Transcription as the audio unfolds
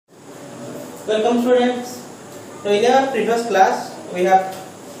Welcome students. So in our previous class we have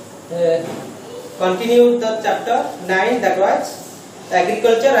continued the chapter 9, that was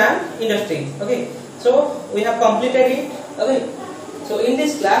agriculture and industry. Okay, so we have completed it. Okay, so in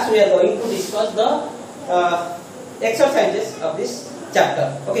this class we are going to discuss the exercises of this chapter.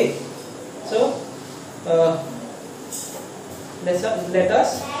 Okay, so let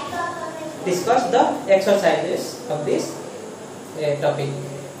us discuss the exercises of this topic.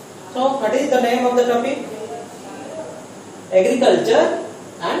 So what is the name of the topic? Agriculture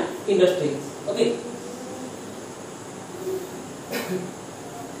and industry. Okay.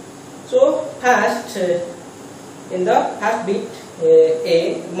 So first, in the first bit,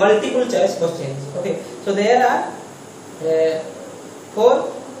 a multiple choice questions. Okay. So there are four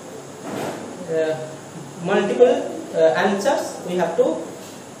multiple answers. We have to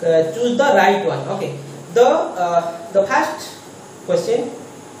choose the right one. Okay. The first question.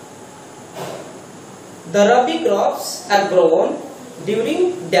 The rabi crops are grown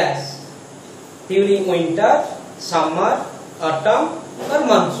during dash, during winter, summer, autumn or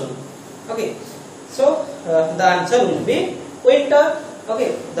monsoon. Okay, so the answer will be winter.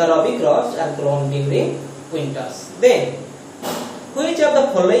 Okay, the rabi crops are grown during winters. Then, which of the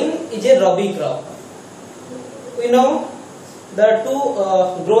following is a rabi crop? We know the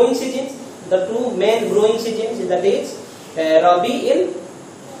two growing seasons, the two main growing seasons, that is rabi in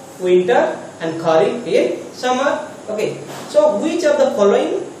winter and kharif in summer. Okay, so which of the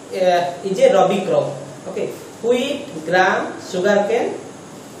following is a rabi crop? Okay, wheat, gram, sugarcane,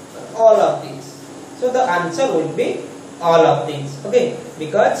 all of these. So the answer will be all of these. Okay,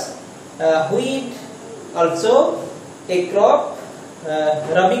 because wheat also a crop,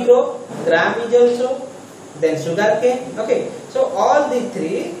 rabi crop, gram is also, then sugarcane. Okay, so all these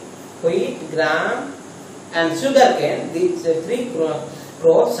three, wheat, gram and sugarcane, these three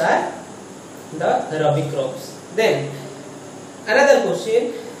crops are the rabi crops. Then another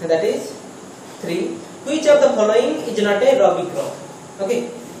question, that is 3. Which of the following is not a rabi crop? Okay,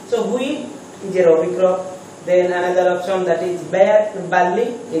 so wheat is a rabi crop. Then another option, that is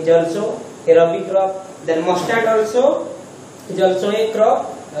barley is also a rabi crop. Then mustard also is also a crop,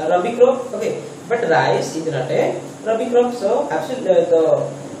 rabi crop. Okay, but rice is not a rabi crop. So absolutely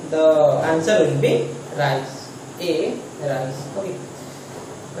the answer will be rice. A, rice. Okay.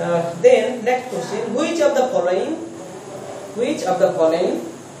 Then next question, which of the following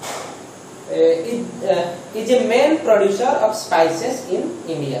is a main producer of spices in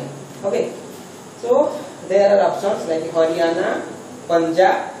India? Okay, so there are options like Haryana,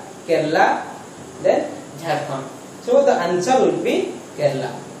 Punjab, Kerala, then Jharkhand. So the answer will be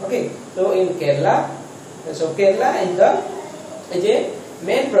Kerala. Okay, so in Kerala, Kerala is a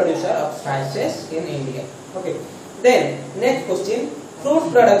main producer of spices in India. Okay, then next question.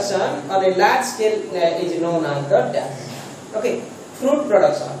 Fruit production on a large scale is known as the dash. Okay, fruit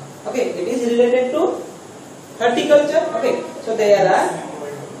production. Okay, it is related to horticulture. Okay, so there are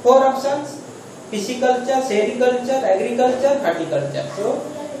 4 options: pisciculture, sericulture, agriculture, horticulture. So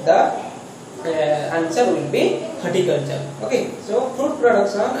the answer will be horticulture. Okay, so fruit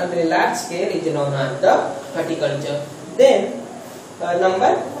production on a large scale is known as the horticulture. Then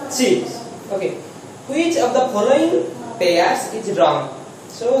number 6. Okay, which of the following pairs is wrong?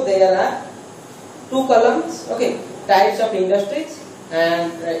 So there are 2 columns. Okay, types of industries, and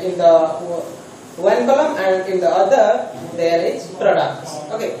in the one column and in the other there is products.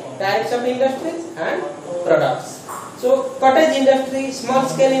 Okay, types of industries and products. So cottage industry, small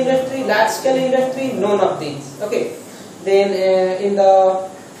scale industry, large scale industry, none of these. Okay, then in the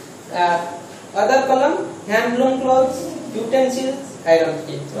other column, handloom clothes, utensils, iron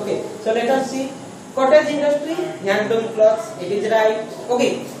skills. Okay, so let us see. Cottage industry, handloom cloths, it is right.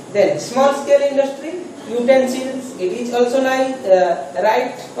 Okay, then small scale industry, utensils, it is also right.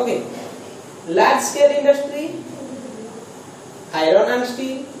 Okay, large scale industry, iron and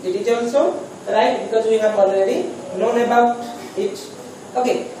steel, it is also right, because we have already known about it.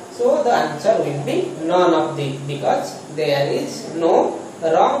 Okay, so the answer will be none of these, because there is no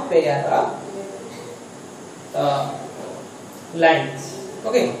wrong pair of lines.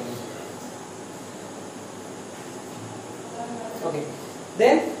 Okay. Okay,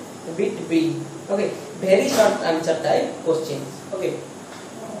 then bit B. Okay, very short answer type questions. Okay,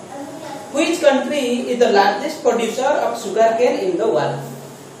 which country is the largest producer of sugarcane in the world?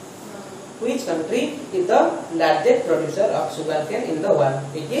 Which country is the largest producer of sugarcane in the world?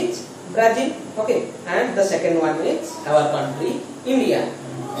 It is Brazil. Okay, and the second one is our country, India.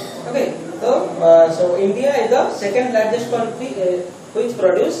 Okay, so India is the second largest country which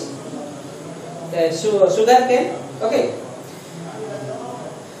produce sugarcane. Okay.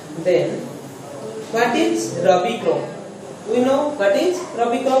 Then What is Rabi crop? We know what is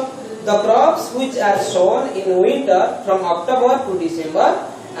Rabi crop. The crops which are sown in winter from October to December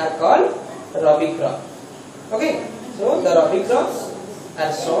are called Rabi crop. Okay, so the Rabi crops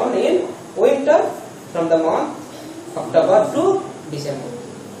are sown in winter from the month October to December.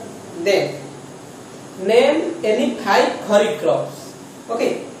 Then name any 5 kharif crops.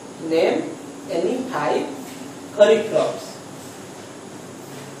 Okay, name any 5 kharif crops.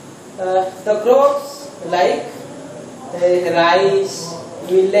 The crops like rice,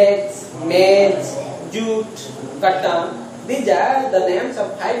 millets, maize, jute, cotton. These are the names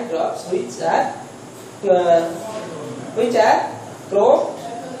of 5 crops which are cropped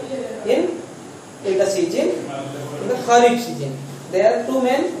in the season, in the kharif season. There are 2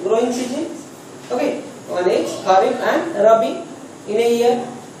 main growing seasons. Okay, one is kharif and rabi in a year.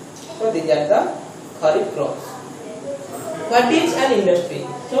 So these are the kharif crops. What is an industry?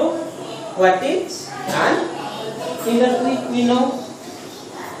 So what is an industry? We know.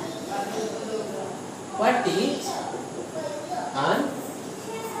 What is an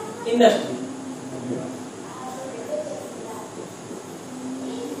industry?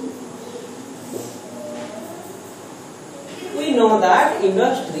 We know that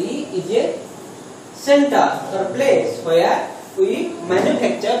industry is a center or place where we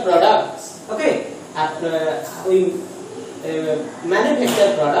manufacture products. Okay, we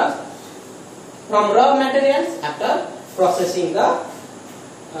manufacture products from raw materials after processing the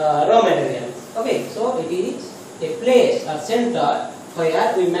raw materials. Okay, so it is a place or center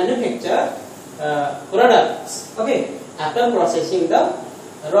where we manufacture products. Okay, after processing the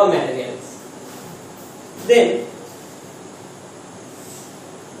raw materials. Then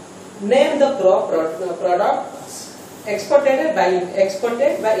name the crop products exported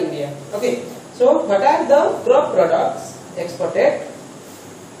by India. Okay, so what are the crop products exported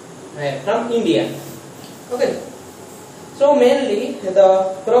from India? Okay, so mainly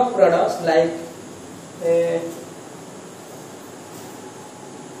the crop products like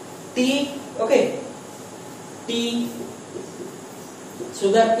tea. Okay, tea,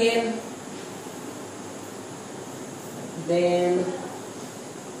 sugarcane, then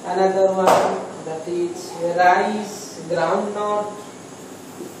another one that is rice, groundnut.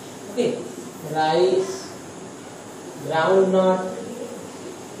 Okay, rice, groundnut.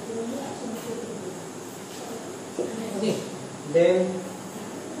 Okay, then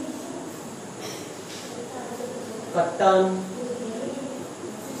cotton.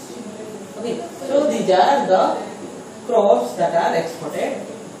 Okay, so these are the crops that are exported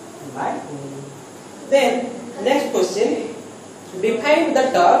by India. Then next question. Define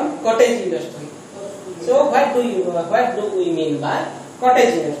the term cottage industry. So what do we mean by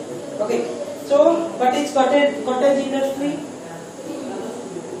cottage industry? Okay, so what is cottage industry?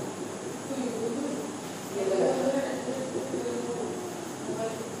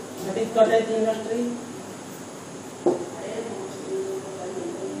 What is cottage industry?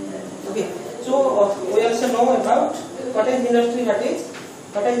 Okay, so we also know about cottage industry. What is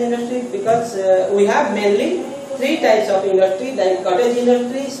cottage industry? Because we have mainly 3 types of industry, like cottage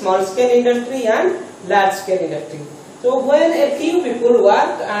industry, small scale industry and large scale industry. So when a few people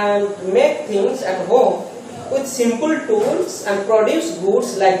work and make things at home with simple tools and produce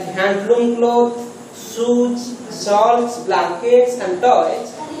goods like handloom clothes, shoes, shawls, blankets and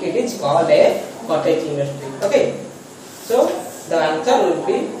toys, it is called a cottage industry. Okay, so the answer will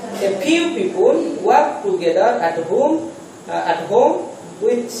be a few people work together at home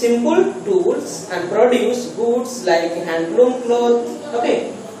with simple tools and produce goods like handloom clothes.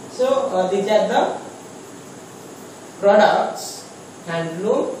 Okay, so these are the products: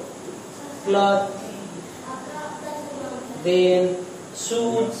 handloom cloth, then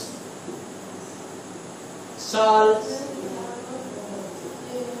shoes, shawls.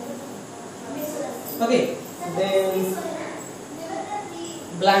 Okay, then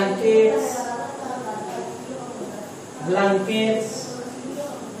blankets.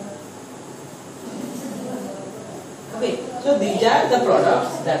 Okay, so these are the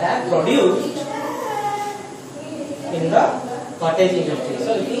products that are produced in the cottage industry.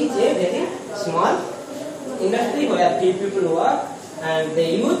 So it is a very small industry where few people work and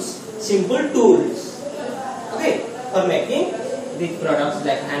they use simple tools. Okay, for making these products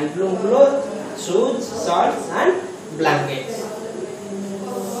like handloom clothes, shoes, shawls and blankets.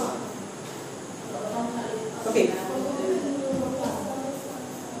 Okay.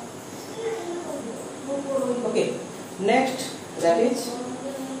 Okay. Next, that is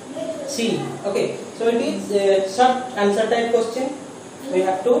C. Okay. So it is a short answer type question. We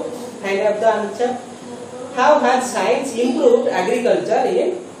have to find out the answer. How has science improved agriculture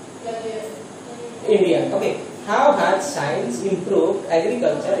in India. Okay, how has science improved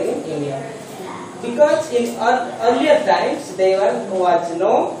agriculture in India? Because in earlier times there was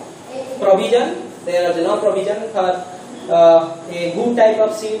no provision. There was no provision for a good type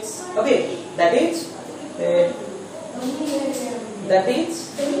of seeds. Okay, that is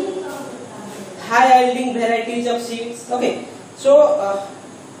high yielding varieties of seeds. Okay, so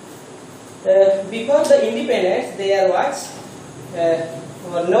before the independence there was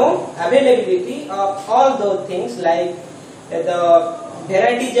no availability of all those things like the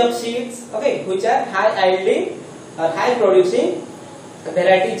varieties of seeds, okay, which are high yielding or high producing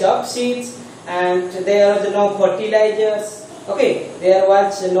varieties of seeds, and there was no fertilizers. Okay, there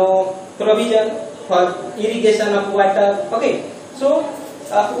was no provision for irrigation of water. Okay, so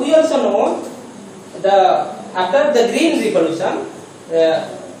we also know after the Green Revolution,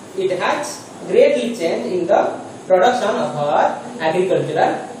 it has greatly changed in the production of our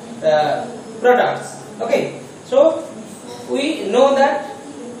agricultural products. Okay, so we know that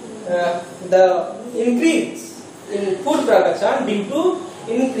the increase in food production due to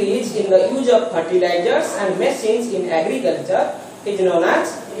increase in the use of fertilizers and machines in agriculture is known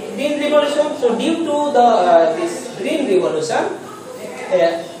as Green Revolution. So due to this Green Revolution,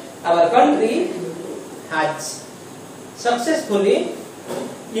 our country has successfully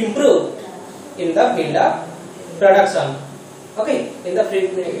improved in the field of production. Okay, in the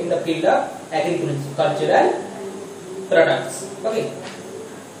field of agricultural products. Okay,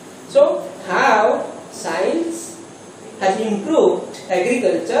 so how science has improved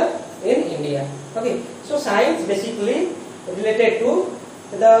agriculture in India? Okay, so science basically related to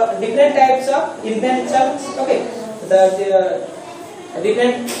the different types of inventions. Okay, the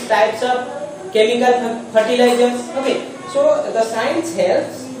different types of chemical fertilizers. Okay, so the science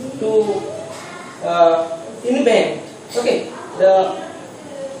helps to invent, okay, the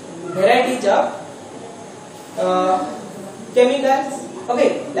varieties of chemicals,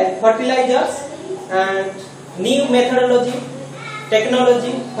 okay, like fertilizers and new methodology,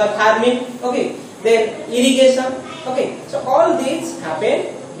 technology for farming, okay, then irrigation. Okay, so all these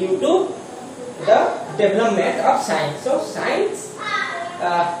happen due to the development of science. So science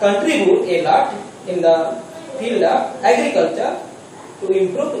contribute a lot in the field of agriculture to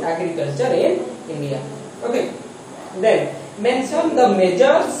improve agriculture in India. Okay, then mention the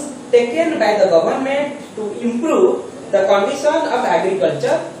measures taken by the government to improve the condition of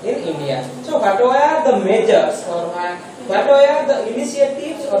agriculture in India. So what were the measures or what were the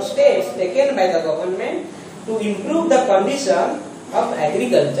initiatives or steps taken by the government to improve the condition of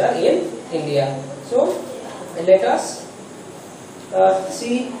agriculture in India? So let us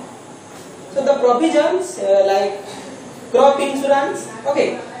see. So the provisions like crop insurance.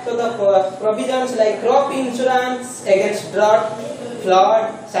 Okay, so the provisions like crop insurance against drought,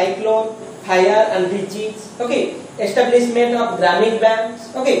 flood, cyclone, fire and disease. Okay, establishment of Gramin banks.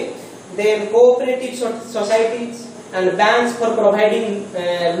 Okay, then cooperative societies and banks for providing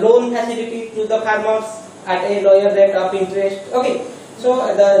loan facility to the farmers at a lower rate of interest. Okay,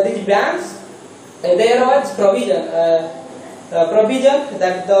 so these banks, there was provision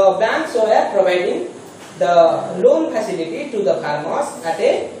that the banks were providing the loan facility to the farmers at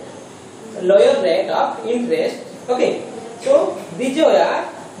a lower rate of interest. Okay, so these were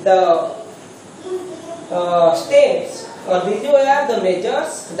the steps or these were the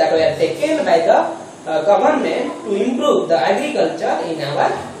measures that were taken by the government to improve the agriculture in our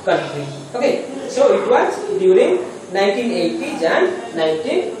country. Okay, so it was during 1980s and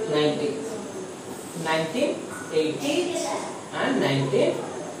 1990s. 1980s and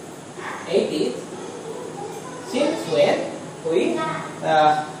 1980s, since when we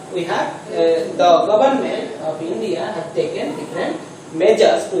have the government of India has taken different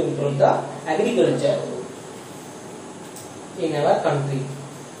measures to improve the agriculture in our country.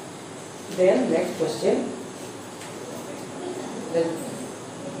 Then next question.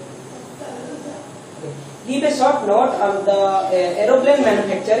 Give a short note on the aeroplane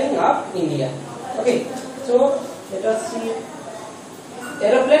manufacturing of India. Okay, so let us see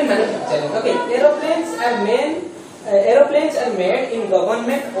aeroplane manufacturing. Okay, aeroplanes are made in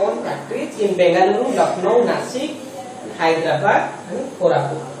government-owned factories in Bengaluru, Lucknow, Nasik, Hyderabad, and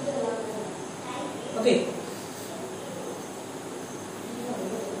Koraput. Okay.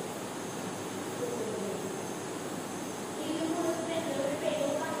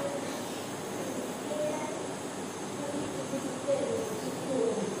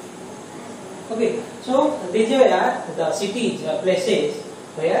 Okay, so these are the cities or places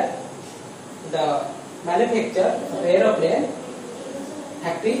where the manufacture of aeroplane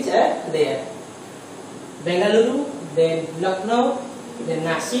factories are there. Bengaluru, then Lucknow, then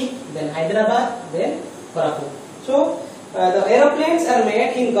Nashik, then Hyderabad, then Koraput. So the aeroplanes are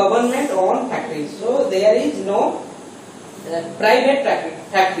made in government-owned factories. So there is no private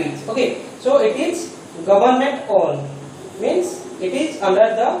factories. Okay, so it is government-owned, means it is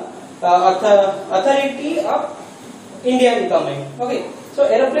under the authority of Indian government. Okay, so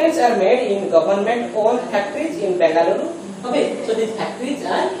aeroplanes are made in government-owned factories in Bengaluru. Okay, so these factories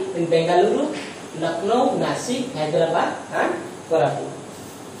are in Bengaluru, Lucknow, Nashik, Hyderabad, and Koraput.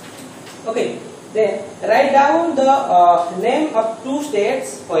 Okay, then write down the name of 2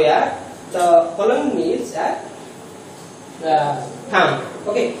 states where the following mills are found.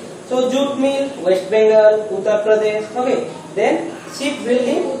 Okay, so jute mill, West Bengal, Uttar Pradesh. Okay, then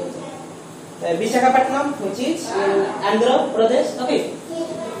shipbuilding, Visakhapatnam, which is in Andhra Pradesh. Okay,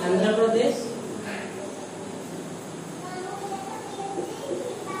 Andhra Pradesh.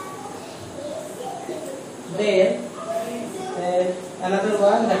 Then another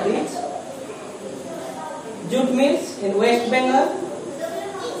one, that is jute mills in West Bengal,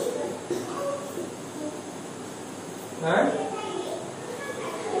 and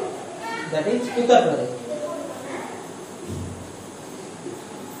that is Uttar Pradesh.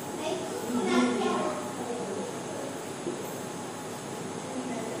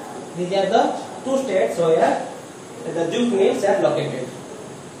 These are the 2 states where the jute mills are located.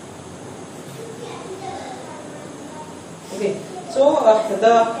 Okay, so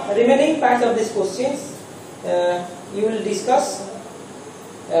the remaining part of these questions you will discuss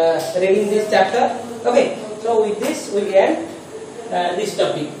reading this chapter. Okay, so with this we end this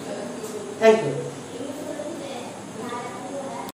topic. Thank you.